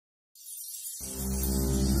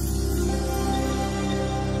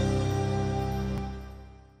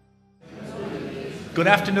Good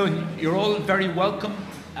afternoon. You're all very welcome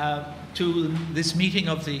to this meeting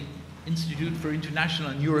of the Institute for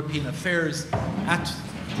International and European Affairs at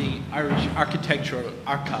the Irish Architectural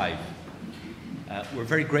Archive. We're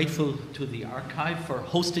very grateful to the Archive for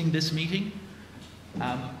hosting this meeting.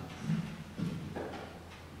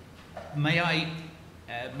 May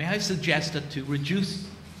I suggest that to reduce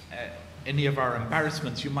any of our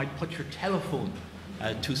embarrassments, you might put your telephone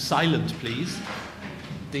to silent, please.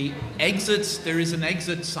 The exits, there is an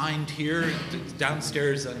exit signed here,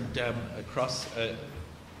 downstairs and across,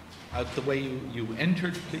 out the way you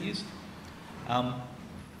entered, please.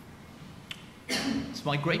 It's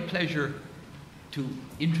my great pleasure to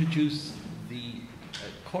introduce the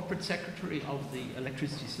Corporate Secretary of the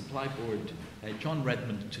Electricity Supply Board, John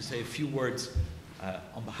Redmond, to say a few words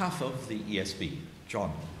on behalf of the ESB.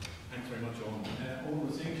 John. Thanks very much, Owen. Owen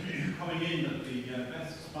was saying coming in that the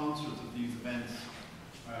best sponsors of these events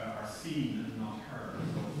are seen and not heard.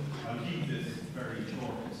 So I'll keep this very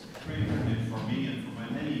short. It's a great privilege for me and for my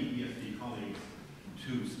many ESB colleagues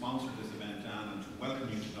to sponsor this event, Dan, and to welcome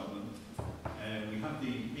you to Dublin. We have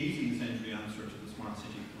the 18th century answer to the smart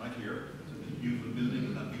city right here. It's a beautiful building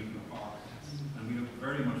with that beautiful park. And we look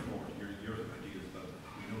very much forward to hearing your ideas about it.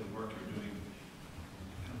 We know the work you're doing.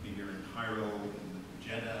 Have been here in Cairo, in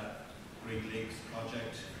Jeddah, Great Lakes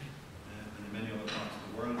Project, and in many other parts of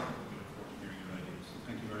the world. We look forward to hearing your ideas. So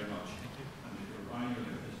thank you very much. Thank you. And if you're buying your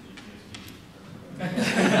electricity,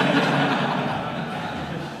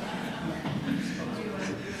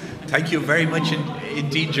 Thank you very much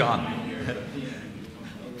indeed, John.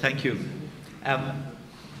 Thank you.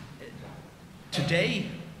 Today,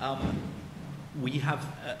 we have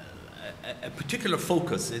a particular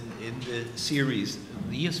focus in the series.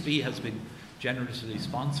 The ESB has been generously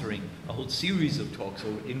sponsoring a whole series of talks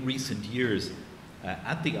in recent years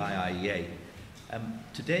at the IIEA.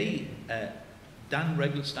 Today, Dan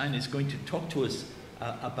Regelstein is going to talk to us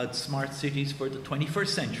about smart cities for the 21st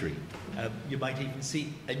century. You might even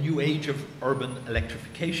see a new age of urban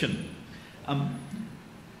electrification.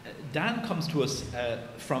 Dan comes to us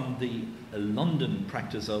from the London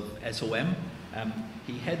practice of SOM.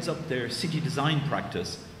 He heads up their city design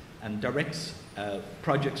practice and directs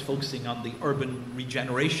projects focusing on the urban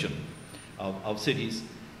regeneration of cities.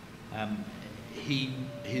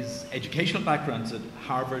 His educational background's at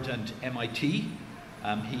Harvard and MIT.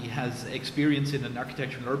 He has experience in an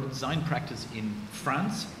architectural and urban design practice in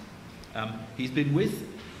France. He's been with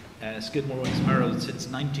Skidmore, Owings Merrill since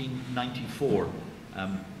 1994.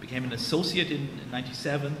 Became an associate in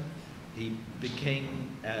 97. He became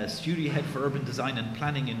studio head for urban design and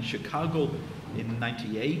planning in Chicago in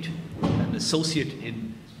 98, an associate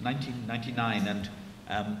in 1999,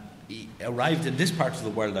 and he arrived in this part of the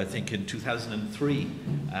world, I think, in 2003,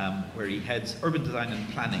 where he heads urban design and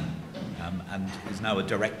planning, and is now a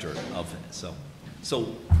director of it.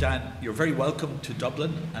 So, Dan, you're very welcome to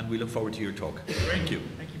Dublin, and we look forward to your talk. Thank you.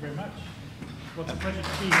 Thank you very much. Well, it's a pleasure to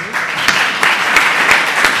be here.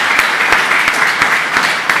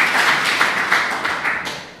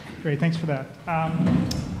 Great, thanks for that.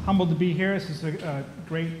 Humbled to be here. This is a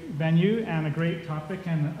great venue and a great topic,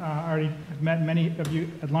 and I already have met many of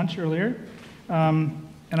you at lunch earlier, and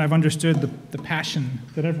I've understood the passion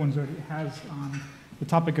that everyone already has on the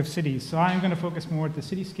topic of cities. So I'm going to focus more at the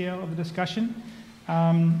city scale of the discussion,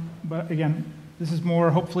 but again, this is more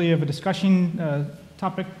hopefully of a discussion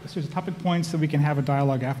topic, a series of topic points that we can have a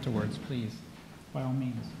dialogue afterwards, please, by all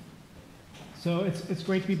means. So it's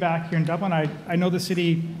great to be back here in Dublin. I know the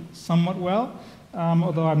city somewhat well,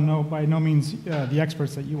 although I'm by no means the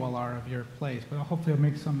experts that you all are of your place, but hopefully I'll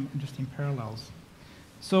make some interesting parallels.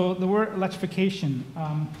 So the word electrification,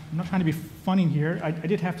 I'm not trying to be funny here. I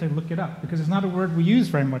did have to look it up because it's not a word we use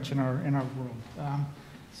very much in our world.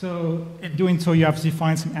 So in doing so, you obviously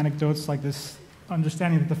find some anecdotes like this,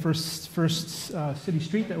 understanding that the first city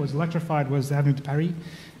street that was electrified was the Avenue de Paris,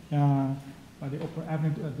 by the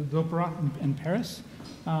Opera in Paris,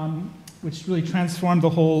 which really transformed the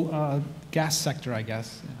whole gas sector, I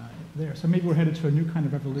guess, there. So maybe we're headed to a new kind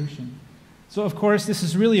of evolution. So of course, this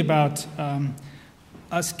is really about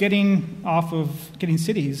us getting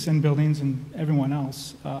cities and buildings and everyone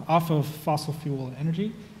else off of fossil fuel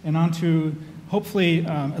energy and onto, hopefully,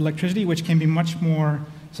 electricity, which can be much more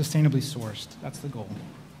sustainably sourced. That's the goal.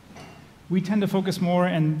 We tend to focus more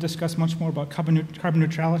and discuss much more about carbon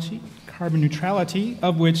neutrality,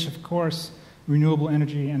 of which, of course, renewable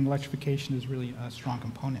energy and electrification is really a strong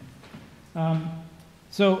component.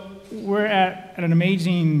 So we're at an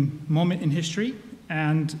amazing moment in history,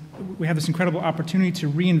 and we have this incredible opportunity to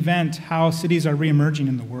reinvent how cities are reemerging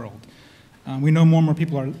in the world. We know more and more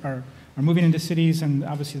people are moving into cities, and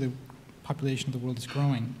obviously the population of the world is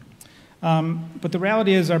growing. But the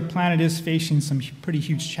reality is our planet is facing some pretty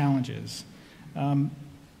huge challenges.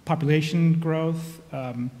 Population growth,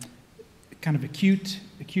 kind of acute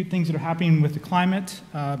things that are happening with the climate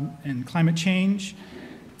and climate change,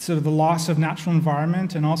 sort of the loss of natural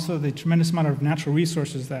environment, and also the tremendous amount of natural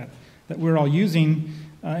resources that we're all using,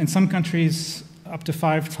 in some countries up to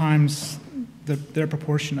 5 times their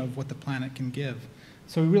proportion of what the planet can give.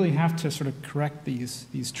 So we really have to sort of correct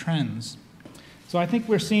these trends. So I think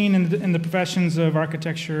we're seeing in the professions of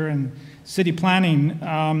architecture and city planning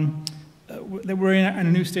that we're in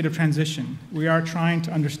a new state of transition. We are trying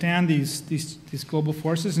to understand these global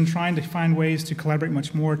forces and trying to find ways to collaborate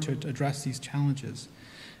much more to address these challenges.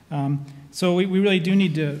 So we really do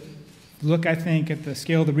need to look, I think, at the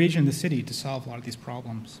scale of the region and the city to solve a lot of these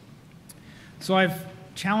problems. So I've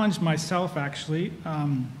challenged myself, actually,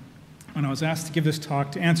 when I was asked to give this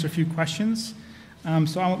talk, to answer a few questions.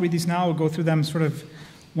 So I won't read these now. We'll go through them sort of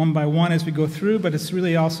one by one as we go through, but it's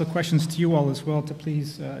really also questions to you all as well to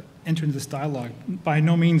please enter into this dialogue. By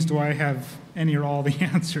no means do I have any or all the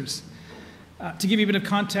answers. To give you a bit of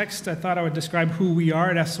context, I thought I would describe who we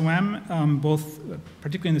are at SOM, both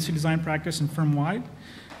particularly in the city design practice and firm-wide.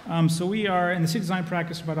 So we are, in the city design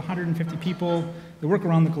practice, about 150 people that work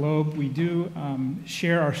around the globe. We do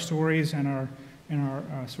share our stories and our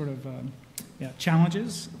sort of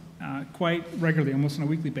challenges quite regularly, almost on a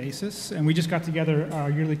weekly basis. And we just got together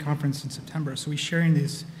our yearly conference in September. So we're sharing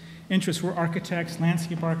these interests. We're architects,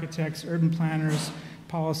 landscape architects, urban planners,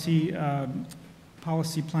 policy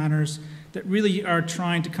planners that really are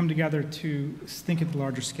trying to come together to think at the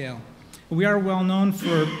larger scale. We are well known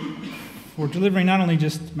for delivering not only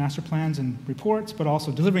just master plans and reports, but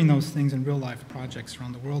also delivering those things in real life projects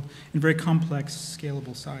around the world in very complex,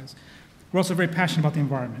 scalable size. We're also very passionate about the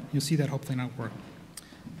environment. You'll see that hopefully in our work.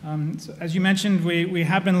 So as you mentioned, we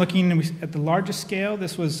have been looking at the largest scale.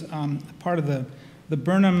 This was part of the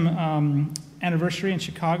Burnham anniversary in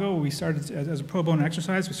Chicago. We started as a pro bono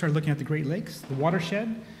exercise. We started looking at the Great Lakes, the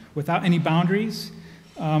watershed, without any boundaries,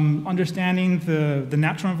 understanding the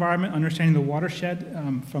natural environment, understanding the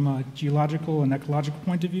watershed from a geological and ecological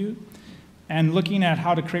point of view, and looking at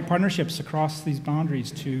how to create partnerships across these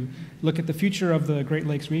boundaries to look at the future of the Great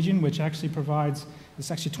Lakes region, which actually provides,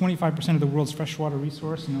 it's actually 25% of the world's freshwater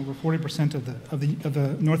resource and over 40% of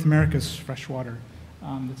the North America's freshwater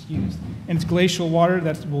that's used. And it's glacial water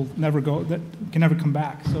that can never come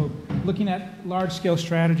back. So looking at large-scale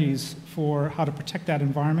strategies for how to protect that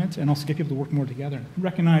environment and also get people to work more together,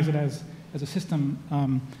 recognize it as a system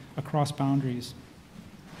across boundaries.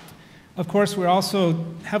 Of course, we're also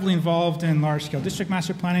heavily involved in large-scale district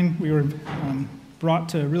master planning. We were brought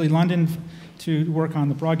to really London to work on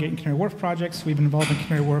the Broadgate and Canary Wharf projects. We've been involved in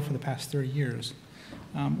Canary Wharf for the past 30 years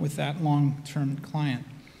with that long-term client.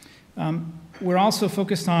 We're also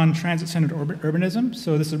focused on transit-centered urbanism.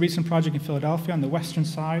 So this is a recent project in Philadelphia on the western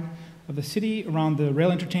side of the city around the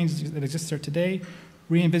rail interchange that exists there today,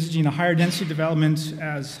 re-envisaging a higher density development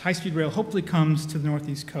as high-speed rail hopefully comes to the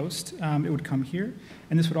northeast coast. It would come here.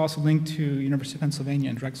 And this would also link to University of Pennsylvania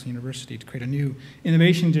and Drexel University to create a new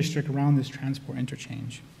innovation district around this transport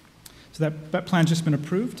interchange. So that plan's just been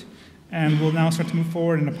approved, and we'll now start to move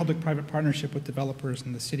forward in a public-private partnership with developers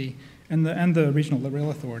in the city and the regional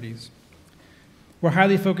rail authorities. We're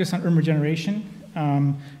highly focused on urban regeneration,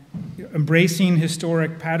 embracing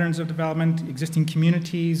historic patterns of development, existing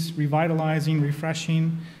communities, revitalizing,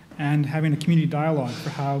 refreshing, and having a community dialogue for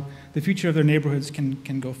how the future of their neighborhoods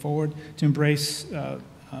can go forward to embrace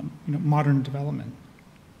modern development.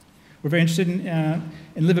 We're very interested in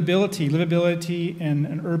livability in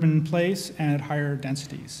an urban place and at higher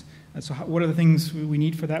densities. So what are the things we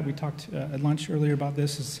need for that? We talked at lunch earlier about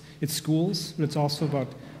this. It's schools, but it's also about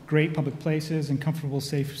great public places and comfortable,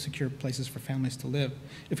 safe, secure places for families to live,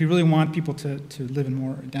 if we really want people to live in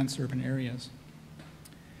more dense urban areas.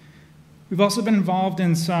 We've also been involved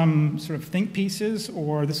in some sort of think pieces,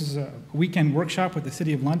 or this is a weekend workshop with the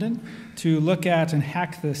City of London to look at and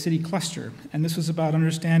hack the city cluster. And this was about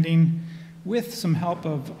understanding, with some help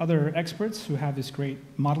of other experts who have this great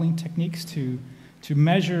modeling techniques to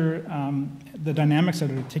measure the dynamics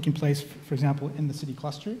that are taking place, for example, in the city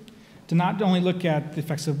cluster, to not only look at the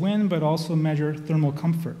effects of wind, but also measure thermal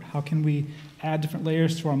comfort. How can we add different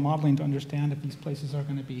layers to our modeling to understand if these places are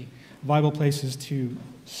going to be viable places to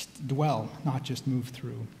dwell, not just move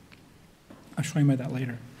through. I'll show you about that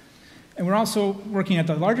later. And we're also working at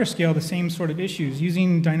the larger scale, the same sort of issues,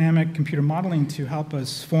 using dynamic computer modeling to help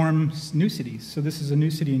us form new cities. So this is a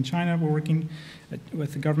new city in China. We're working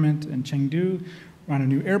with the government in Chengdu. We're on a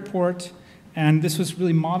new airport. And this was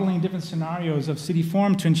really modeling different scenarios of city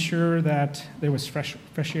form to ensure that there was fresh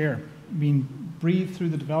air being breathed through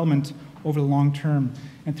the development over the long term.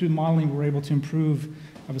 And through modeling, we're able to improve.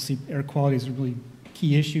 Obviously, air quality is a really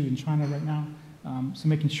key issue in China right now. So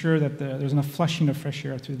making sure that there's enough flushing of fresh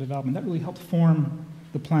air through the development. That really helped form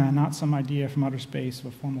the plan, not some idea from outer space of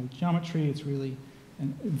a formal geometry. It's really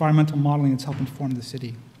an environmental modeling that's helping form the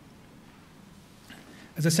city.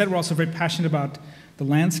 As I said, we're also very passionate about the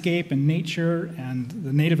landscape and nature and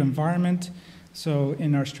the native environment. So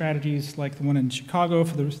in our strategies like the one in Chicago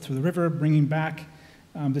through the river, bringing back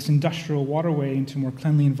this industrial waterway into a more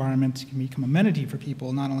cleanly environment can become amenity for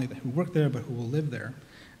people, not only who work there, but who will live there.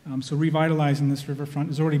 So revitalizing this riverfront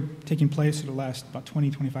is already taking place for the last about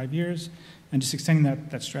 20, 25 years, and just extending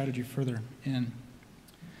that strategy further in.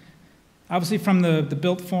 Obviously, from the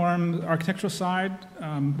built form, the architectural side,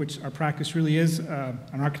 which our practice really is an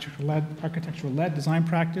architectural-led design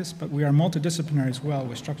practice, but we are multidisciplinary as well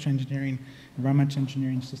with structural engineering, environmental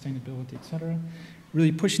engineering, sustainability, et cetera.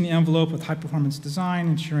 Really pushing the envelope with high-performance design,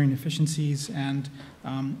 ensuring efficiencies, and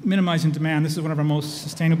minimizing demand. This is one of our most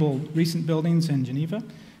sustainable recent buildings in Geneva.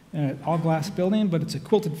 All-glass building, but it's a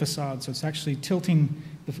quilted facade, so it's actually tilting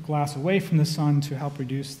the glass away from the sun to help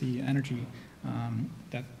reduce the energy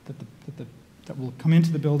that will come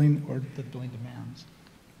into the building or that the building demands.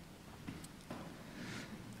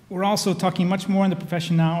 We're also talking much more in the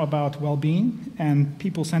profession now about well-being and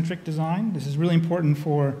people-centric design. This is really important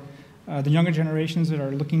for the younger generations that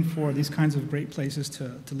are looking for these kinds of great places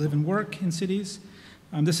to live and work in cities.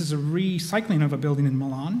 This is a recycling of a building in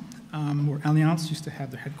Milan, where Allianz used to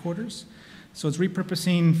have their headquarters. So it's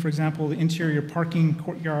repurposing, for example, the interior parking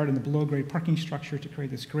courtyard and the below-grade parking structure to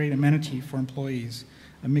create this great amenity for employees,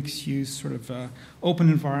 a mixed-use sort of open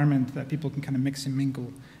environment that people can kind of mix and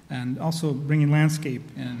mingle, and also bringing landscape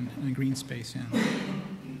and green space in.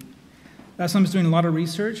 Baslam is doing a lot of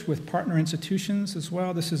research with partner institutions as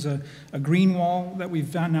well. This is a green wall that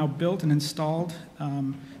we've now built and installed.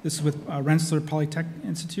 This is with Rensselaer Polytech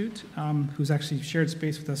Institute, who's actually shared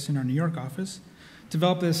space with us in our New York office.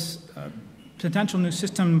 Developed this potential new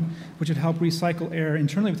system which would help recycle air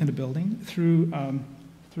internally within the building through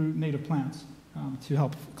native plants to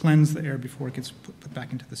help cleanse the air before it gets put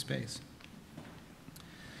back into the space.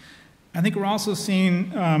 I think we're also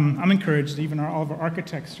seeing, I'm encouraged, even all of our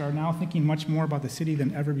architects are now thinking much more about the city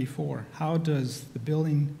than ever before. How does the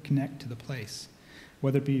building connect to the place?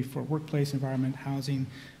 Whether it be for workplace, environment, housing,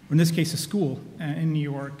 or in this case, a school in New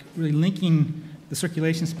York, really linking the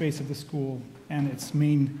circulation space of the school and its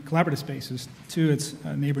main collaborative spaces to its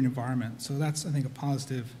neighboring environment. So that's, I think, a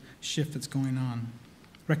positive shift that's going on.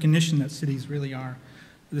 Recognition that cities really are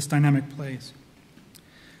this dynamic place.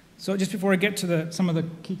 So just before I get to some of the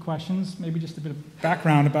key questions, maybe just a bit of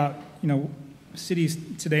background about cities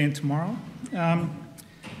today and tomorrow.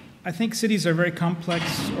 I think cities are very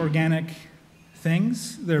complex, organic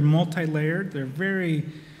things. They're multi-layered. They're very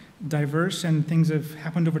diverse, and things have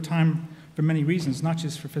happened over time for many reasons, not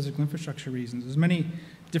just for physical infrastructure reasons. There's many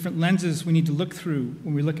different lenses we need to look through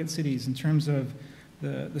when we look at cities in terms of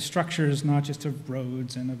the structures, not just of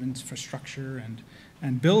roads and of infrastructure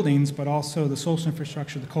and buildings, but also the social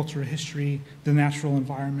infrastructure, the cultural history, the natural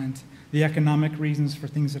environment, the economic reasons for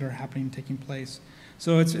things that are happening, taking place.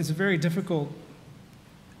 So it's a very difficult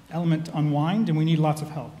element to unwind, and we need lots of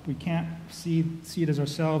help. We can't see it as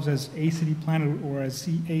ourselves as a city planner or as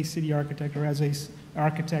a city architect or as an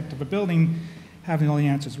architect of a building having all the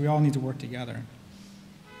answers. We all need to work together.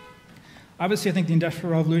 Obviously, I think the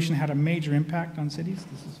Industrial Revolution had a major impact on cities.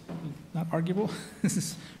 This is not arguable. This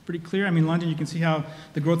is pretty clear. I mean, London, you can see how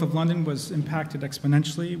the growth of London was impacted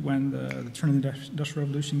exponentially when the turn of the Industrial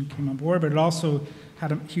Revolution came on board, but it also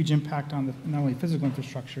had a huge impact on not only physical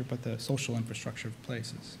infrastructure, but the social infrastructure of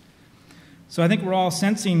places. So I think we're all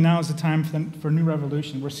sensing now is the time for a new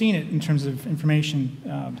revolution. We're seeing it in terms of information,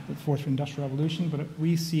 the fourth Industrial Revolution, but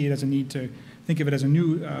we see it as a need to think of it as a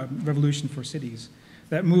new revolution for cities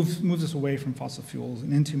that moves us away from fossil fuels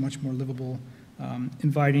and into much more livable,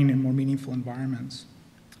 inviting, and more meaningful environments.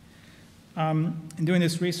 In doing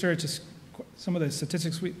this research, some of the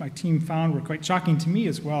statistics my team found were quite shocking to me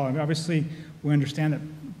as well. I mean, obviously, we understand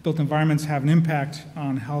that built environments have an impact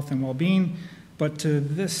on health and well-being, but to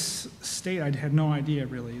this state, I had no idea,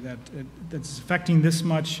 really, that it's affecting this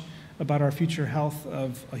much about our future health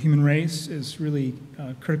of a human race is really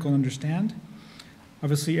critical to understand.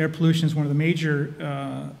 Obviously, air pollution is one of the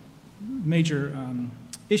major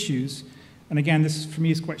issues. And again, this for me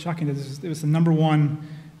is quite shocking that it was the number one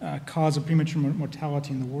cause of premature mortality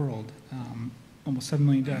in the world. Almost 7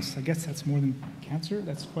 million deaths. I guess that's more than cancer.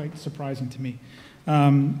 That's quite surprising to me.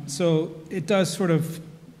 So it does sort of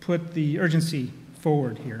put the urgency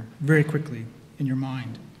forward here very quickly in your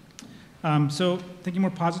mind. So thinking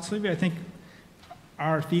more positively, I think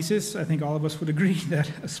our thesis, I think all of us would agree that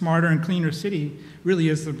a smarter and cleaner city really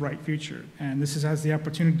is the bright future. And this has the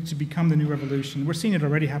opportunity to become the new revolution. We're seeing it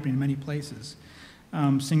already happening in many places.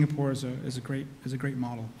 Singapore is a great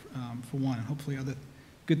model for one, and hopefully other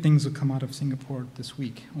good things will come out of Singapore this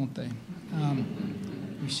week, won't they?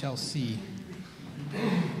 We shall see.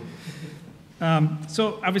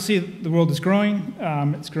 So obviously the world is growing.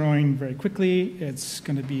 It's growing very quickly. It's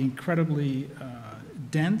going to be incredibly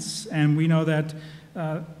dense, and we know that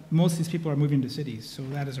most of these people are moving to cities, so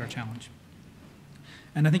that is our challenge.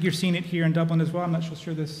 And I think you're seeing it here in Dublin as well. I'm not so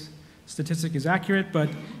sure this statistic is accurate, but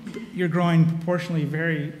you're growing proportionally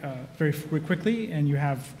very quickly, and you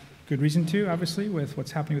have good reason to, obviously, with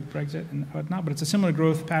what's happening with Brexit and whatnot, but it's a similar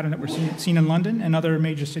growth pattern that we're seeing in London and other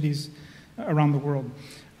major cities around the world.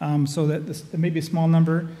 So that there may be a small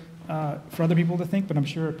number for other people to think, but I'm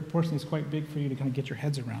sure proportionally it's quite big for you to kind of get your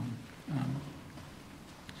heads around.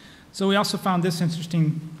 So we also found this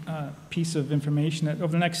interesting piece of information that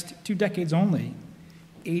over the next 2 decades only,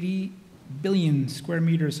 80 billion square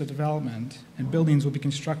meters of development and buildings will be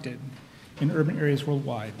constructed in urban areas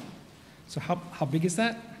worldwide. So how big is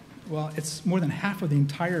that? Well, it's more than half of the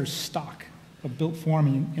entire stock of built form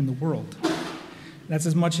in the world. That's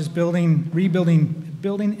as much as building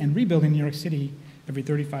and rebuilding New York City every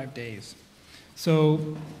 35 days.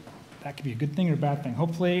 So that could be a good thing or a bad thing.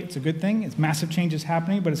 Hopefully it's a good thing. It's massive changes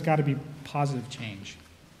happening, but it's got to be positive change.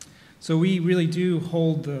 So we really do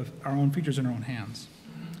hold our own futures in our own hands.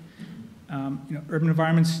 Urban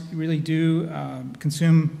environments really do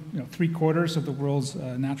consume 3/4 of the world's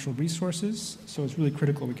natural resources, so it's really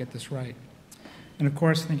critical we get this right. And of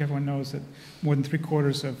course, I think everyone knows that more than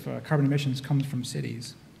 3/4 of carbon emissions comes from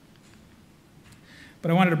cities.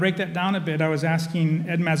 But I wanted to break that down a bit. I was asking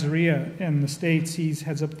Ed Mazzaria in the States. He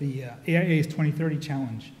heads up the AIA's 2030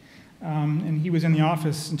 Challenge. And he was in the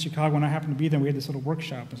office in Chicago when I happened to be there. We had this little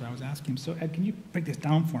workshop as I was asking him, so Ed, can you break this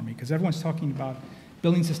down for me? Because everyone's talking about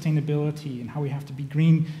building sustainability and how we have to be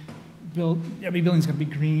green. Every building's got to be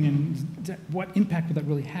green, and what impact would that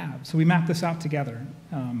really have? So we mapped this out together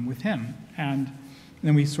with him, and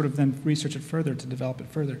then we sort of research it further to develop it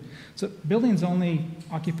further. So buildings only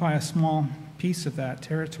occupy a small piece of that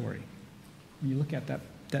territory. When you look at that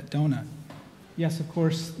donut, yes, of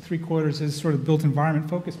course, 3/4 is sort of built environment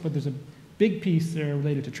focused, but there's a big piece there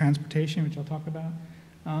related to transportation, which I'll talk about,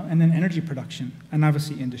 and then energy production, and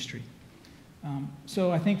obviously industry.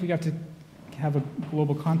 So I think we got to have a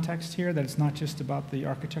global context here, that it's not just about the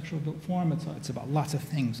architectural built form, it's about lots of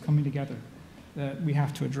things coming together that we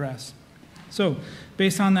have to address. So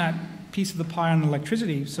based on that piece of the pie on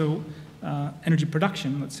electricity, so energy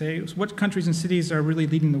production, let's say, what countries and cities are really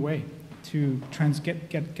leading the way to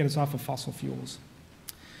get us off of fossil fuels?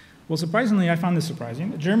 Well, surprisingly, I found this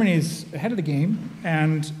surprising. Germany is ahead of the game,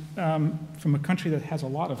 and from a country that has a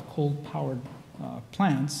lot of coal-powered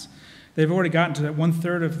plants, they've already gotten to that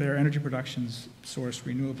 1/3 of their energy production's sourced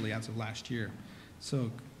renewably as of last year.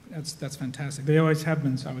 So that's fantastic. They always have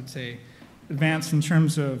been, so I would say, advanced in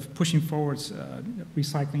terms of pushing forwards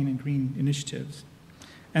recycling and green initiatives.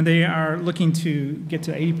 And they are looking to get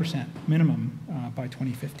to 80% minimum by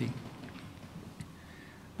 2050.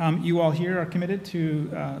 You all here are committed to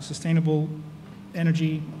sustainable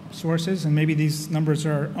energy sources, and maybe these numbers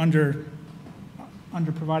are under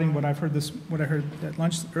providing what I heard at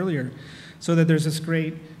lunch earlier, so that there's this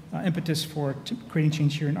great impetus for creating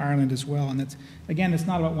change here in Ireland as well. And it's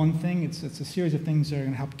not about one thing. It's a series of things that are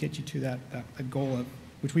going to help get you to that goal of,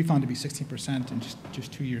 which we found to be 16% in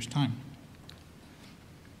just 2 years' time.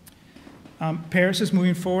 Paris is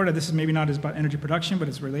moving forward. This is maybe not as about energy production, but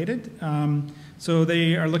it's related. So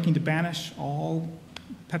they are looking to banish all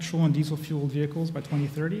petrol and diesel-fueled vehicles by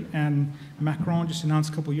 2030. And Macron just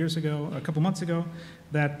announced a couple months ago,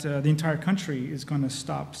 that the entire country is going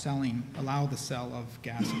to allow the sale of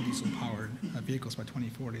gas and diesel-powered vehicles by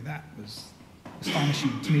 2040. That was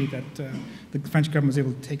astonishing to me that the French government was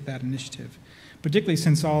able to take that initiative, particularly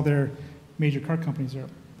since all their major car companies are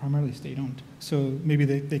primarily state-owned. So maybe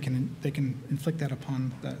they can inflict that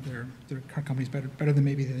upon their car companies better than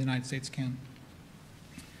maybe the United States can.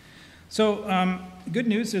 So good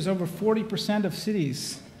news, there's over 40% of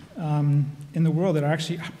cities in the world that are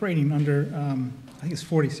actually operating under, I think it's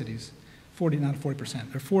 40 cities, not 40%.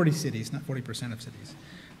 There are 40 cities, not 40% of cities,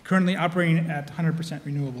 currently operating at 100%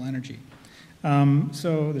 renewable energy.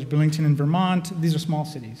 So there's Burlington in Vermont. These are small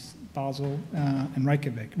cities, Basel and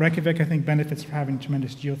Reykjavik. Reykjavik, I think, benefits from having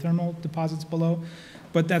tremendous geothermal deposits below,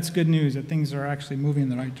 but that's good news that things are actually moving in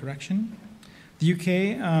the right direction. The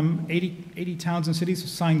UK, 80 towns and cities have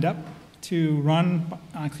signed up to run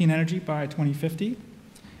on clean energy by 2050.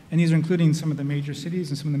 And these are including some of the major cities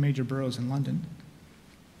and some of the major boroughs in London.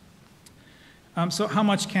 So how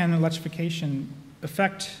much can electrification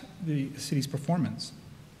affect the city's performance?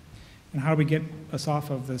 And how do we get us off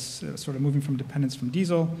of this sort of moving from dependence from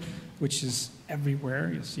diesel, which is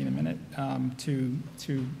everywhere, you'll see in a minute,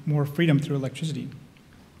 to more freedom through electricity?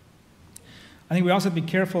 I think we also have to be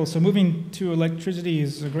careful. So moving to electricity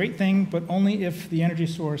is a great thing, but only if the energy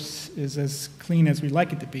source is as clean as we'd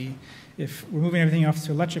like it to be. If we're moving everything off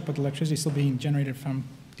to electric, but the electricity is still being generated from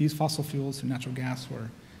these fossil fuels, through natural gas or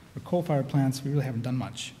coal-fired plants, we really haven't done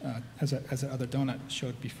much, as that other donut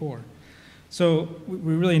showed before. So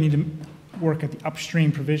we really need to work at the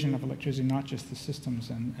upstream provision of electricity, not just the systems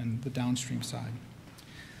and the downstream side.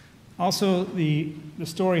 Also, the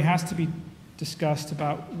story has to be discussed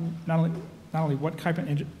about not only what type of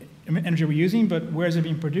energy we're using, but where is it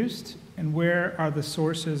being produced and where are the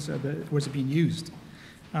sources of where is it being used.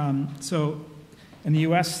 So in the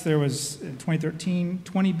US, there was, in 2013,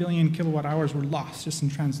 20 billion kilowatt hours were lost just in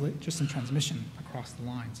transmission across the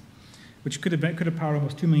lines, which could have powered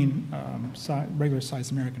almost 2 million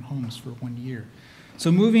regular-sized American homes for 1 year.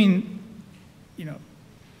 So moving,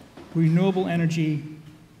 renewable energy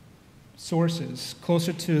sources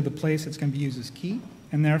closer to the place it's going to be used is key.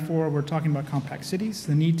 And therefore, we're talking about compact cities,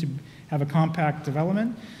 the need to have a compact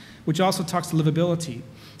development, which also talks to livability.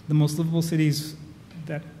 The most livable cities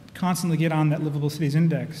that constantly get on that livable cities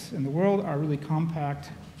index in the world are really compact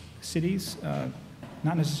cities,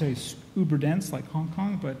 not necessarily uber dense like Hong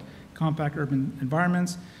Kong, but compact urban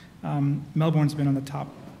environments. Melbourne's been on the top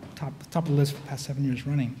of the list for the past 7 years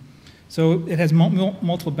running. So it has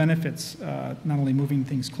multiple benefits, not only moving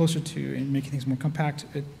things closer to and making things more compact,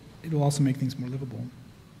 it will also make things more livable.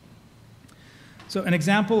 So an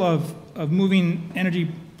example of moving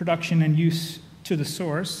energy production and use to the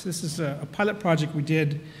source, this is a pilot project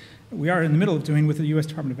we are in the middle of doing with the U.S.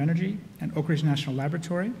 Department of Energy and Oak Ridge National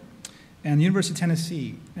Laboratory and the University of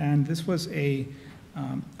Tennessee. And this was a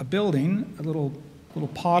building, a little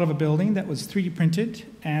pod of a building that was 3D printed,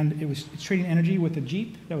 and it's trading energy with a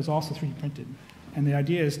Jeep that was also 3D printed. And the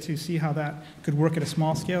idea is to see how that could work at a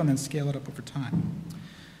small scale and then scale it up over time.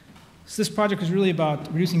 So this project is really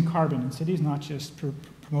about reducing carbon in cities, not just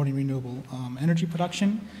promoting renewable energy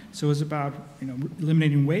production. So it's about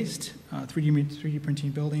eliminating waste, 3D printing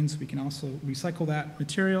buildings. We can also recycle that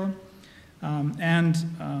material, and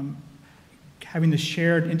having the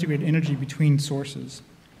shared integrated energy between sources.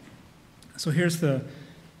 So here's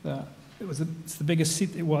it's the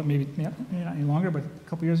biggest, well, maybe not any longer, but a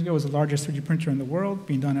couple years ago it was the largest 3D printer in the world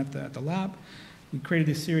being done at the lab. We created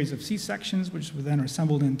a series of C-sections, which were then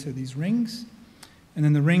assembled into these rings. And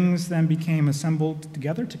then the rings then became assembled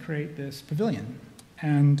together to create this pavilion,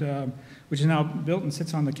 and which is now built and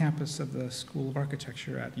sits on the campus of the School of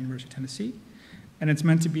Architecture at the University of Tennessee. And it's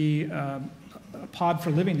meant to be a pod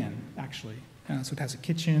for living in, actually. So it has a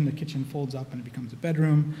kitchen. The kitchen folds up and it becomes a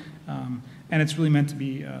bedroom. And it's really meant to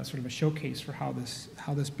be sort of a showcase for how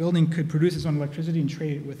this building could produce its own electricity and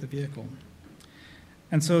trade it with the vehicle.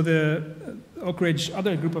 And so the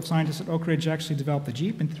other group of scientists at Oak Ridge actually developed the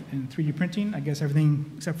Jeep in 3D printing, I guess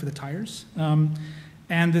everything except for the tires.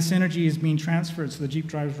 And this energy is being transferred, so the Jeep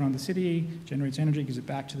drives around the city, generates energy, gives it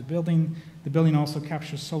back to the building. The building also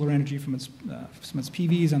captures solar energy from its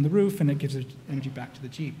PVs on the roof, and it gives energy back to the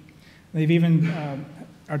Jeep. They've even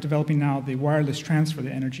are developing now the wireless transfer of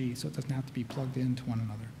the energy, so it doesn't have to be plugged into one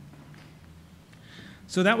another.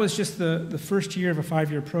 So that was just the first year of a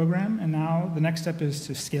 5-year program, and now the next step is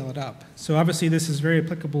to scale it up. So obviously this is very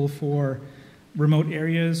applicable for remote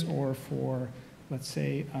areas or for, let's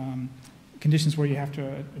say, conditions where you have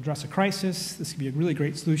to address a crisis. This could be a really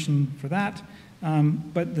great solution for that.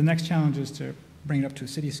 But the next challenge is to bring it up to a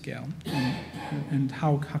city scale, and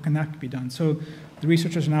how can that be done? So the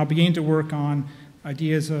researchers are now beginning to work on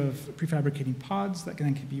ideas of prefabricating pods that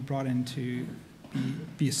then can be brought into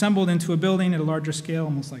be assembled into a building at a larger scale,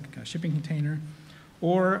 almost like a shipping container,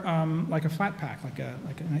 or like a flat pack, like a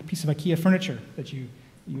piece of IKEA furniture that you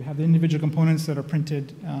have the individual components that are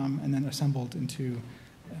printed and then assembled into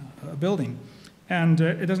a building. And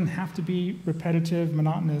it doesn't have to be repetitive,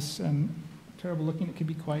 monotonous, and terrible looking. It could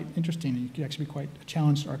be quite interesting, and it could actually be quite a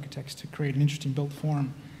challenge to architects to create an interesting built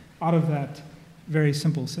form out of that very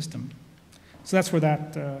simple system. So that's where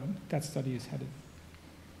that study is headed.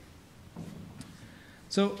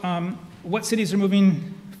 So what cities are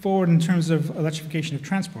moving forward in terms of electrification of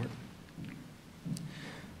transport?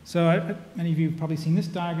 So many of you have probably seen this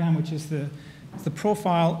diagram, which is the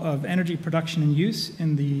profile of energy production and use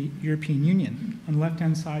in the European Union. On the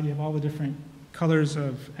left-hand side, you have all the different colors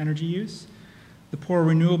of energy use. The poor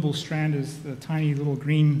renewable strand is the tiny little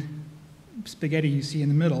green spaghetti you see in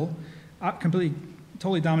the middle,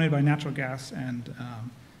 totally dominated by natural gas and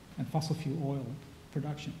fossil fuel oil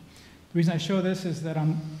production. The reason I show this is that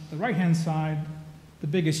on the right-hand side, the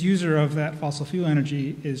biggest user of that fossil fuel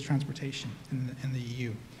energy is transportation in the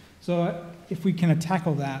EU. So if we can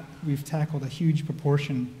tackle that, we've tackled a huge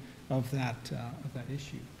proportion of that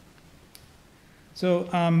issue. So,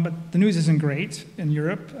 but the news isn't great in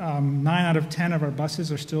Europe. 9 out of 10 of our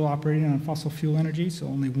buses are still operating on fossil fuel energy, so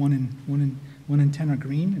only 1 in 10 are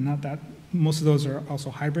green, and not that. Most of those are also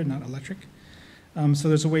hybrid, not electric. So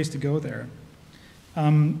there's a ways to go there.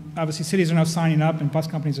 Obviously, cities are now signing up, and bus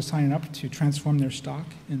companies are signing up to transform their stock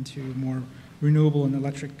into more renewable and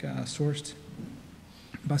electric sourced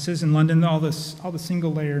buses. In London, all the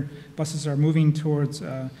single-layer buses are moving towards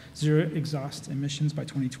zero exhaust emissions by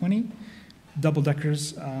 2020.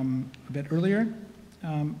 Double-deckers a bit earlier,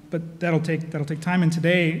 but that'll take time. And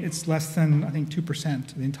today, it's less than, I think,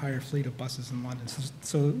 2% of the entire fleet of buses in London.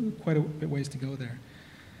 So quite a bit ways to go there.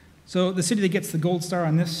 So the city that gets the gold star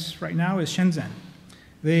on this right now is Shenzhen.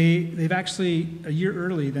 They've actually, a year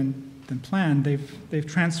early than planned, they've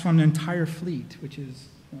transformed an entire fleet, which is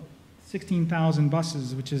 16,000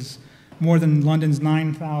 buses, which is more than London's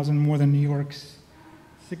 9,000, more than New York's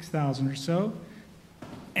 6,000 or so.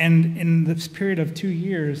 And in this period of 2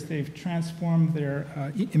 years, they've transformed their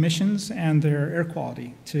emissions and their air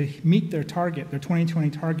quality to meet their target, their 2020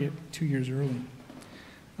 target, 2 years early.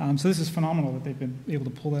 So this is phenomenal that they've been able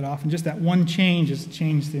to pull that off. And just that one change has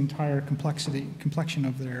changed the entire complexion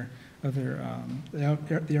of the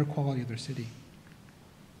air quality of their city.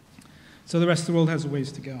 So the rest of the world has a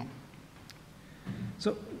ways to go.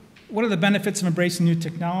 So what are the benefits of embracing new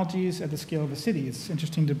technologies at the scale of a city? It's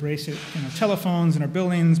interesting to embrace it in our telephones and our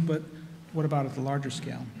buildings, but what about at the larger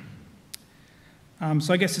scale?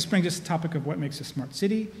 So I guess this brings us to the topic of what makes a smart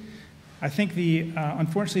city. I think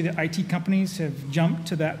unfortunately the IT companies have jumped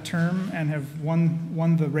to that term and have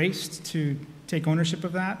won the race to take ownership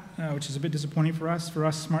of that, which is a bit disappointing for us. For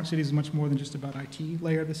us, smart cities is much more than just about IT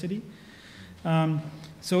layer of the city.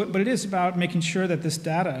 But it is about making sure that this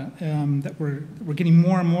data that we're getting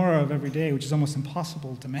more and more of every day, which is almost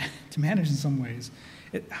impossible to manage in some ways,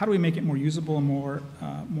 how do we make it more usable and more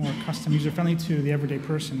custom, user-friendly to the everyday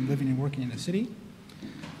person living and working in a city?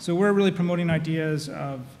 So we're really promoting ideas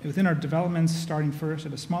of, within our developments, starting first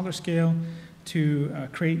at a smaller scale, to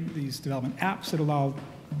create these development apps that allow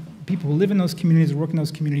people who live in those communities or work in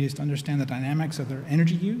those communities to understand the dynamics of their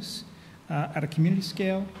energy use at a community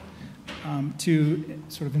scale. To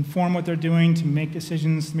sort of inform what they're doing, to make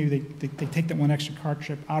decisions. Maybe they take that one extra car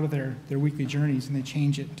trip out of their weekly journeys and they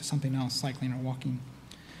change it to something else, cycling or walking.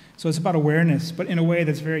 So it's about awareness, but in a way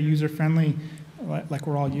that's very user-friendly, like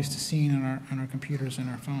we're all used to seeing on our computers and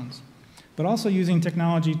our phones. But also using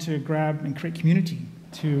technology to grab and create community,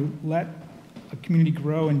 to let a community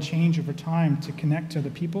grow and change over time, to connect to the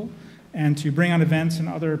people, and to bring on events and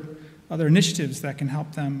other initiatives that can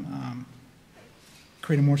help them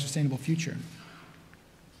create a more sustainable future.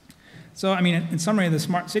 So, I mean, in summary, the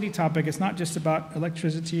smart city topic, it's not just about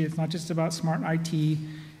electricity, it's not just about smart IT,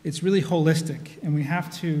 it's really holistic, and we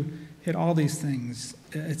have to hit all these things.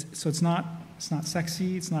 So it's not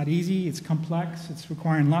sexy, it's not easy, it's complex, it's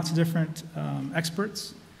requiring lots of different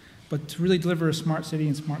experts, but to really deliver a smart city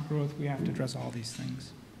and smart growth, we have to address all these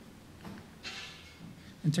things.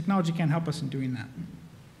 And technology can help us in doing that.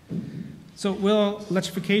 So will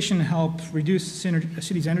electrification help reduce a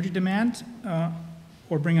city's energy demand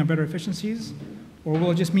or bring on better efficiencies? Or will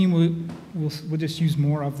it just mean we'll just use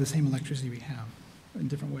more of the same electricity we have in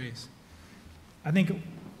different ways? I think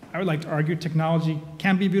I would like to argue technology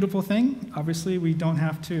can be a beautiful thing. Obviously, we don't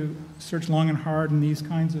have to search long and hard in these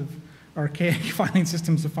kinds of archaic filing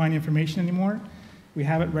systems to find information anymore. We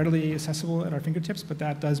have it readily accessible at our fingertips, but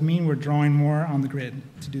that does mean we're drawing more on the grid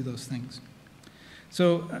to do those things.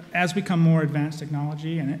 So as we become more advanced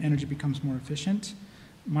technology and energy becomes more efficient,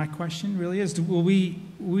 my question really is, will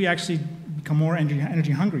we actually become more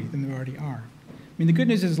energy hungry than we already are? I mean, the good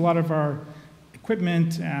news is a lot of our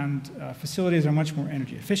equipment and facilities are much more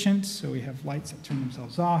energy efficient, so we have lights that turn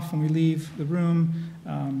themselves off when we leave the room,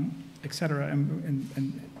 et cetera,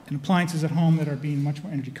 and appliances at home that are being much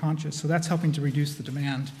more energy conscious. So that's helping to reduce the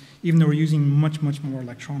demand, even though we're using much, much more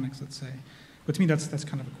electronics, let's say. But to me, that's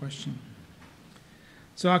kind of a question.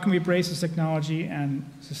 So how can we embrace this technology and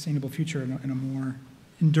sustainable future in a more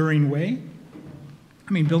enduring way?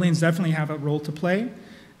 I mean, buildings definitely have a role to play,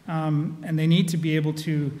 and they need to be able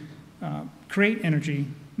to create energy,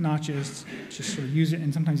 not just sort of use it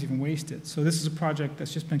and sometimes even waste it. So this is a project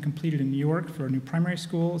that's just been completed in New York for a new primary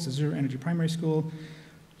school. It's a zero energy primary school,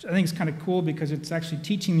 which I think is kind of cool because it's actually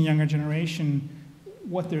teaching the younger generation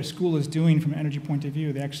what their school is doing from an energy point of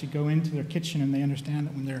view. They actually go into their kitchen and they understand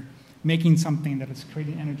that when they're making something that is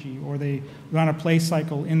creating energy, or they run a play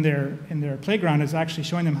cycle in their playground, is actually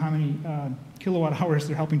showing them how many kilowatt hours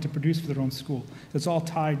they're helping to produce for their own school. So it's all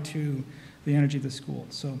tied to the energy of the school.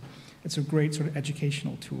 So it's a great sort of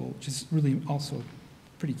educational tool, which is really also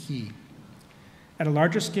pretty key. At a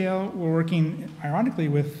larger scale, we're working, ironically,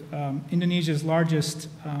 with Indonesia's largest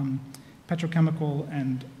petrochemical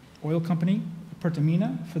and oil company,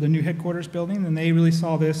 Pertamina, for the new headquarters building, and they really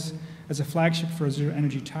saw this as a flagship for a zero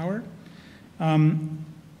energy tower.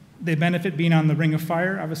 They benefit being on the Ring of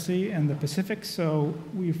Fire, obviously, and the Pacific, so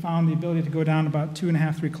we found the ability to go down about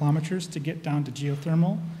 2.5, 3 kilometers to get down to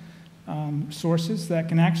geothermal sources that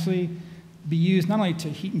can actually be used not only to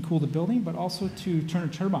heat and cool the building, but also to turn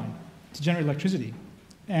a turbine to generate electricity.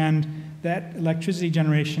 And that electricity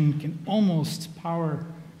generation can almost power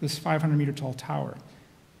this 500-meter tall tower.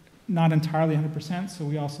 Not entirely 100%, so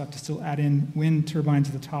we also have to still add in wind turbines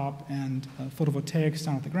at the top and photovoltaics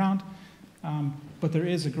down at the ground. But there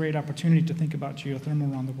is a great opportunity to think about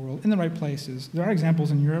geothermal around the world in the right places. There are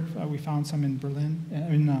examples in Europe. We found some in Berlin,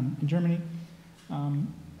 in Germany,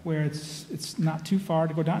 where it's not too far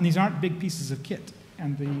to go down. And these aren't big pieces of kit,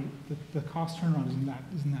 and the cost turnaround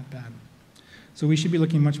isn't that bad. So we should be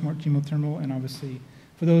looking much more at geothermal, and obviously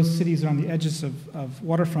for those cities that are on the edges of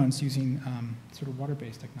waterfronts, using sort of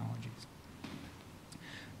water-based technologies.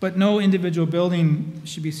 But no individual building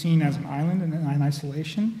should be seen as an island and in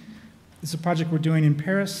isolation. This is a project we're doing in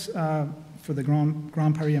Paris for the Grand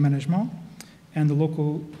Paris Aménagement and the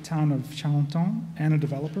local town of Charenton and a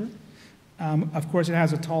developer. Of course, it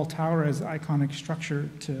has a tall tower as the iconic structure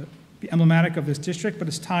to be emblematic of this district, but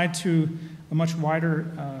it's tied to a much wider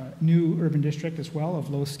new urban district as well of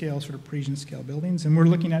low-scale, sort of Parisian-scale buildings. And we're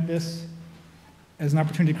looking at this as an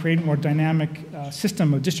opportunity to create a more dynamic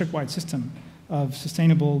system, a district-wide system of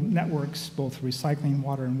sustainable networks, both for recycling,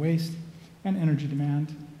 water and waste, and energy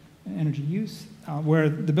demand and energy use, where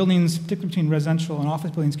the buildings, particularly between residential and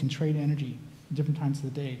office buildings, can trade energy at different times of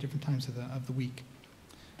the day, different times of the week.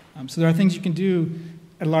 So there are things you can do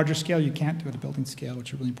at a larger scale you can't do at a building scale,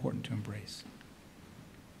 which are really important to embrace.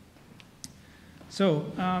 So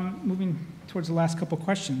moving towards the last couple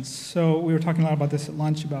questions. So we were talking a lot about this at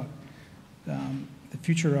lunch, about the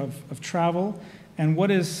future of travel, and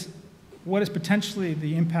what is potentially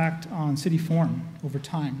the impact on city form over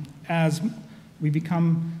time as we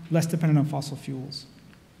become less dependent on fossil fuels.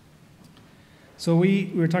 So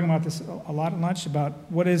we were talking about this a lot at lunch, about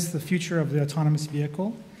what is the future of the autonomous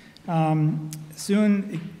vehicle.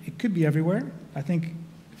 Soon, it could be everywhere. I think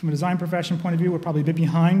from a design profession point of view, we're probably a bit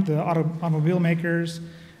behind the automobile makers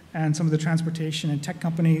and some of the transportation and tech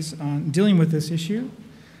companies on dealing with this issue.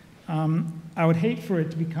 I would hate for it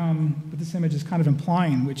to become what this image is kind of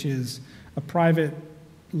implying, which is a private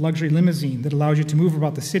luxury limousine that allows you to move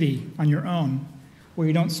about the city on your own, where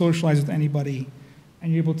you don't socialize with anybody,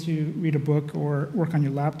 and you're able to read a book or work on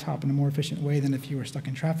your laptop in a more efficient way than if you were stuck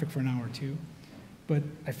in traffic for an hour or two. But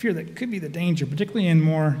I fear that could be the danger, particularly in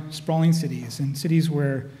more sprawling cities, in cities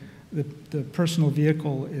where the personal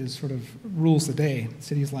vehicle is sort of rules the day,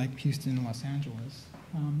 cities like Houston and Los Angeles.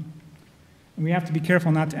 And we have to be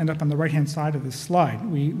careful not to end up on the right-hand side of this slide.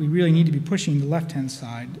 We really need to be pushing the left-hand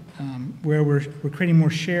side, where we're creating more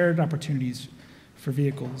shared opportunities for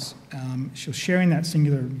vehicles. So sharing that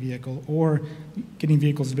singular vehicle, or getting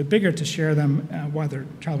vehicles a bit bigger to share them while they're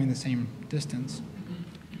traveling the same distance.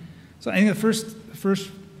 So I think the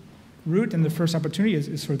first route and the first opportunity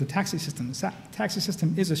is sort of the taxi system. The taxi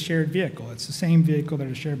system is a shared vehicle. It's the same vehicle that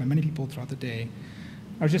is shared by many people throughout the day.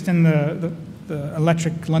 I was just in the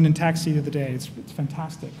electric London taxi the other day. It's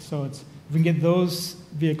fantastic. So if we can get those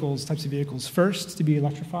types of vehicles first to be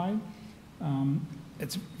electrified,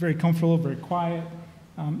 it's very comfortable, very quiet.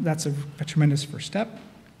 That's a tremendous first step.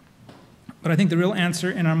 But I think the real answer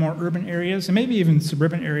in our more urban areas, and maybe even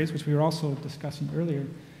suburban areas, which we were also discussing earlier,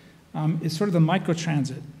 is sort of the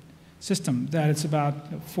microtransit system, that it's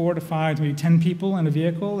about 4 to 5, maybe 10 people in a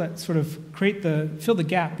vehicle that sort of fill the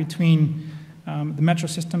gap between the metro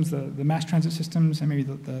systems, the mass transit systems, and maybe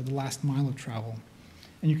the last mile of travel.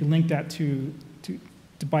 And you can link that to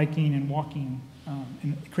biking and walking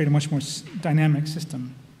and create a much more dynamic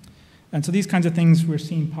system. And so these kinds of things we're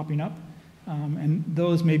seeing popping up, and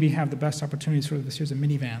those maybe have the best opportunities for the series of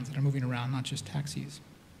minivans that are moving around, not just taxis.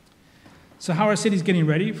 So how are cities getting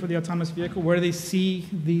ready for the autonomous vehicle? Where do they see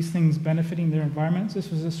these things benefiting their environments? This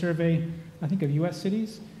was a survey, I think, of US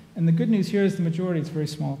cities. And the good news here is the majority, it's very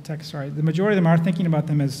small text, sorry, the majority of them are thinking about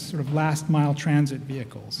them as sort of last mile transit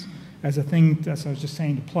vehicles, as a thing, as I was just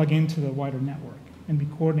saying, to plug into the wider network and be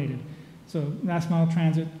coordinated. So last mile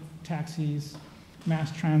transit, taxis,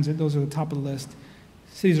 mass transit, those are the top of the list.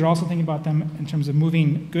 Cities are also thinking about them in terms of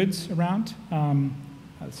moving goods around.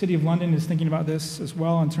 The City of London is thinking about this as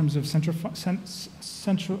well in terms of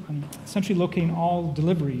centrally locating all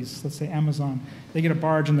deliveries. Let's say Amazon, they get a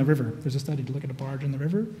barge in the river. There's a study to look at a barge in the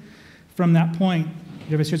river. From that point,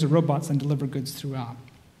 you have a series of robots that deliver goods throughout.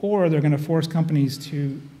 Or they're going to force companies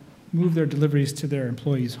to move their deliveries to their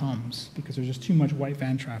employees' homes because there's just too much white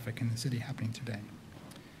van traffic in the city happening today.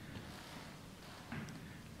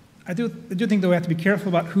 I do think, though, we have to be careful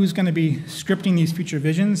about who's going to be scripting these future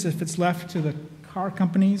visions. If it's left to the car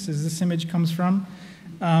companies, as this image comes from,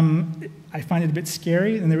 I find it a bit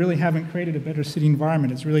scary, and they really haven't created a better city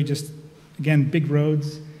environment. It's really just, again, big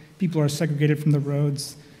roads. People are segregated from the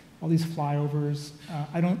roads, all these flyovers.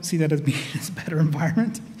 I don't see that as being a better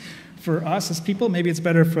environment for us as people. Maybe it's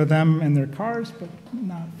better for them and their cars, but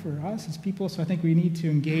not for us as people. So I think we need to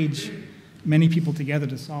engage many people together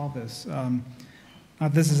to solve this.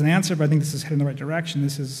 Not this is an answer, but I think this is heading in the right direction.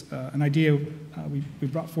 This is an idea we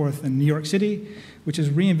brought forth in New York City, which is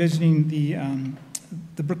re-envisioning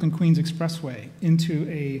the Brooklyn-Queens Expressway into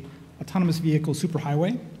a autonomous vehicle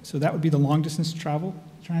superhighway. So that would be the long-distance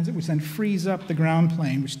transit, which then frees up the ground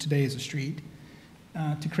plane, which today is a street,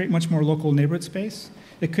 to create much more local neighborhood space.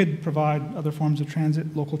 It could provide other forms of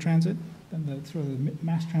transit, local transit, than the sort of the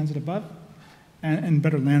mass transit above, and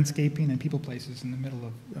better landscaping and people places in the middle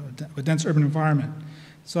of a dense urban environment.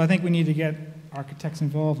 So I think we need to get architects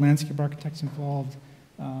involved, landscape architects involved,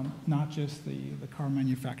 not just the car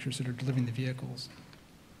manufacturers that are delivering the vehicles.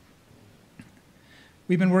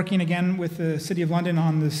 We've been working again with the City of London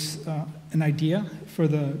on this, an idea for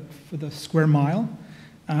the square mile,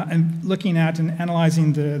 and looking at and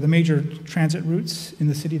analyzing the major transit routes in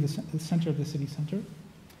the city, the center of the city center.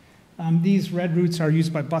 These red routes are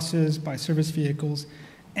used by buses, by service vehicles,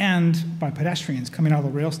 and by pedestrians coming out of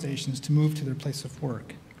the rail stations to move to their place of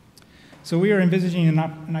work. So we are envisaging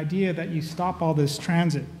an idea that you stop all this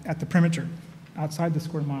transit at the perimeter, outside the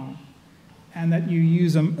square mile, and that you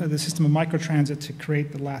use the system of microtransit to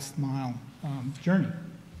create the last mile journey.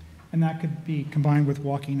 And that could be combined with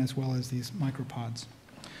walking as well as these micropods.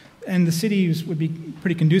 And the cities would be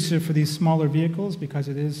pretty conducive for these smaller vehicles because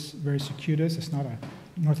it is very circuitous. It's not a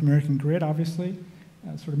North American grid, obviously,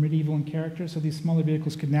 sort of medieval in character, so these smaller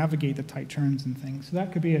vehicles could navigate the tight turns and things. So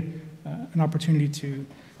that could be an opportunity to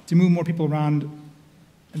move more people around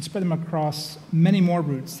and spread them across many more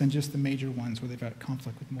routes than just the major ones where they've got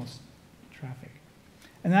conflict with most traffic.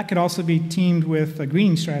 And that could also be teamed with a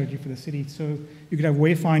greening strategy for the city, so you could have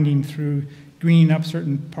wayfinding through greening up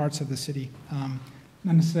certain parts of the city.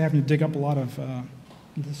 Not necessarily having to dig up a lot of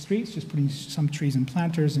the streets, just putting some trees and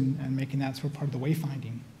planters and making that sort of part of the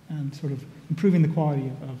wayfinding and sort of improving the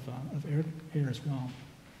quality of air as well.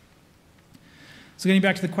 So getting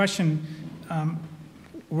back to the question,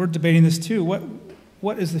 we're debating this too.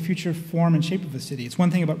 What is the future form and shape of a city? It's one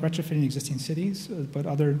thing about retrofitting existing cities, but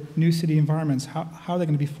other new city environments, how are they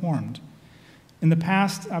going to be formed? In the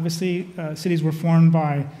past, obviously, cities were formed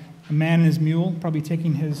by a man and his mule, probably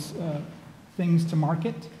taking his things to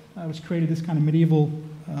market, which created this kind of medieval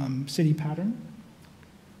city pattern.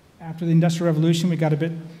 After the Industrial Revolution, we got a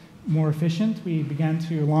bit more efficient. We began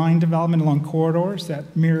to align development along corridors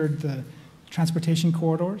that mirrored the transportation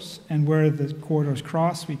corridors, and where the corridors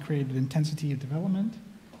crossed, we created intensity of development.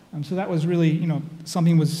 So that was really,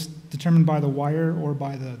 something was determined by the wire or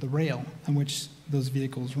by the rail on which those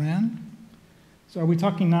vehicles ran. So are we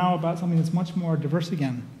talking now about something that's much more diverse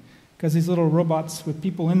again? Because these little robots with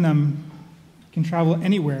people in them can travel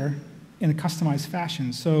anywhere in a customized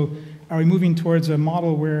fashion. So are we moving towards a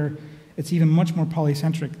model where it's even much more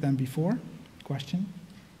polycentric than before? Question.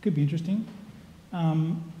 Could be interesting.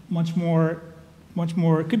 It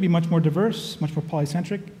could be much more diverse, much more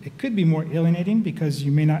polycentric. It could be more alienating because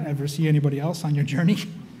you may not ever see anybody else on your journey.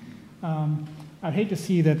 I'd hate to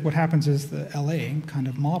see that what happens is the LA kind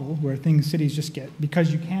of model where cities just get,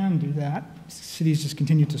 because you can do that, cities just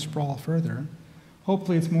continue to sprawl further.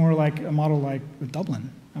 Hopefully it's more like a model like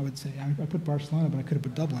Dublin, I would say. I put Barcelona, but I could have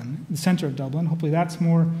put Dublin, the center of Dublin. Hopefully that's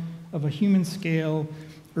more of a human scale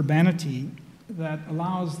urbanity that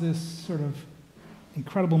allows this sort of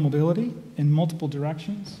incredible mobility in multiple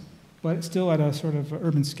directions, but still at a sort of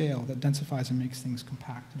urban scale that densifies and makes things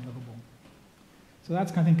compact and livable. So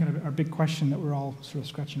that's, I think, kind of our big question that we're all sort of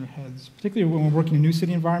scratching our heads, particularly when we're working in new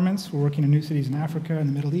city environments. We're working in new cities in Africa, in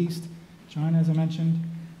the Middle East, China, as I mentioned.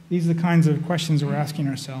 These are the kinds of questions we're asking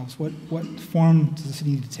ourselves. What form does the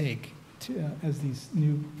city need to take as these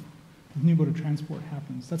new mode of transport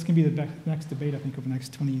happens? That's going to be the next debate, I think, over the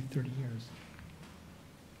next 20, 30 years.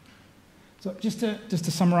 So just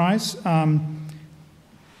to summarize,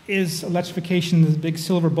 Is electrification the big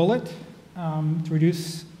silver bullet to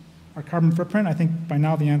reduce our carbon footprint? I think by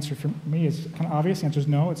now the answer for me is kind of obvious. The answer is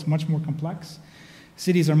no. It's much more complex.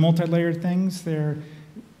 Cities are multi-layered things. They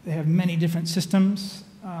have many different systems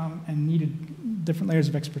and needed different layers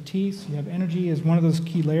of expertise. You have energy as one of those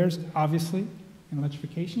key layers, obviously, in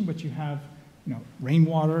electrification, but you have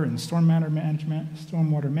rainwater and stormwater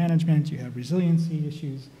management. You have resiliency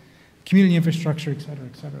issues, community infrastructure, et cetera,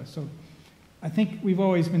 et cetera. So I think we've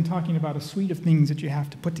always been talking about a suite of things that you have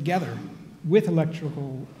to put together with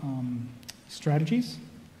electrical strategies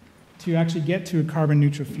to actually get to a carbon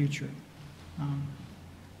neutral future.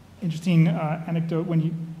 Interesting anecdote,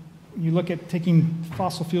 when you look at taking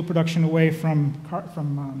fossil fuel production away from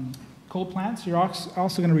coal plants, you're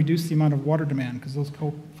also going to reduce the amount of water demand because those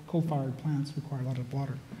coal-fired plants require a lot of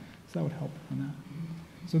water. So that would help in that.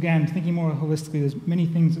 So again, thinking more holistically, there's many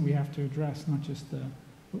things that we have to address, not just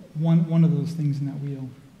one of those things in that wheel.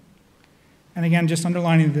 And again, just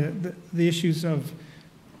underlining the issues of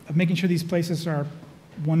making sure these places are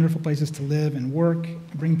wonderful places to live and work,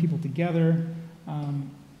 bring people together,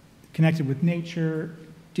 connected with nature,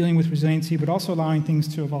 dealing with resiliency, but also allowing things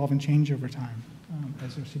to evolve and change over time,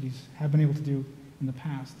 as our cities have been able to do in the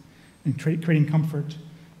past, and creating comfort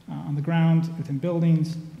on the ground, within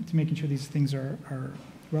buildings, to making sure these things are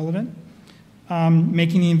relevant.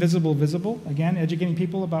 Making the invisible visible, again, educating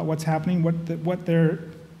people about what's happening, what their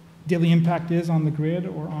daily impact is on the grid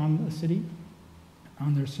or on the city,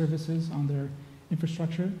 on their services, on their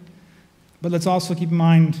infrastructure. But let's also keep in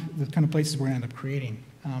mind the kind of places we're going to end up creating.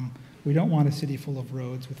 We don't want a city full of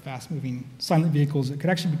roads with fast-moving, silent vehicles that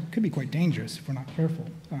could be quite dangerous if we're not careful.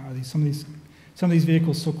 Some of these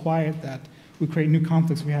vehicles so quiet that we create new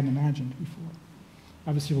conflicts we hadn't imagined before.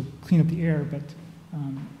 Obviously, we'll clean up the air, but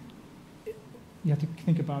you have to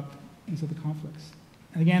think about these other conflicts.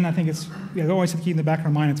 And again, I think we always have to keep in the back of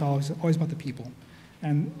our mind, it's always about the people.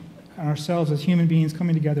 And ourselves as human beings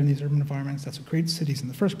coming together in these urban environments, that's what creates cities in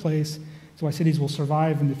the first place. It's why cities will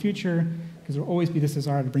survive in the future, because there will always be this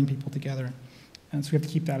desire to bring people together. And so we have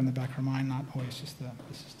to keep that in the back of our mind, not always just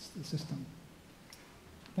the system.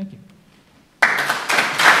 Thank you.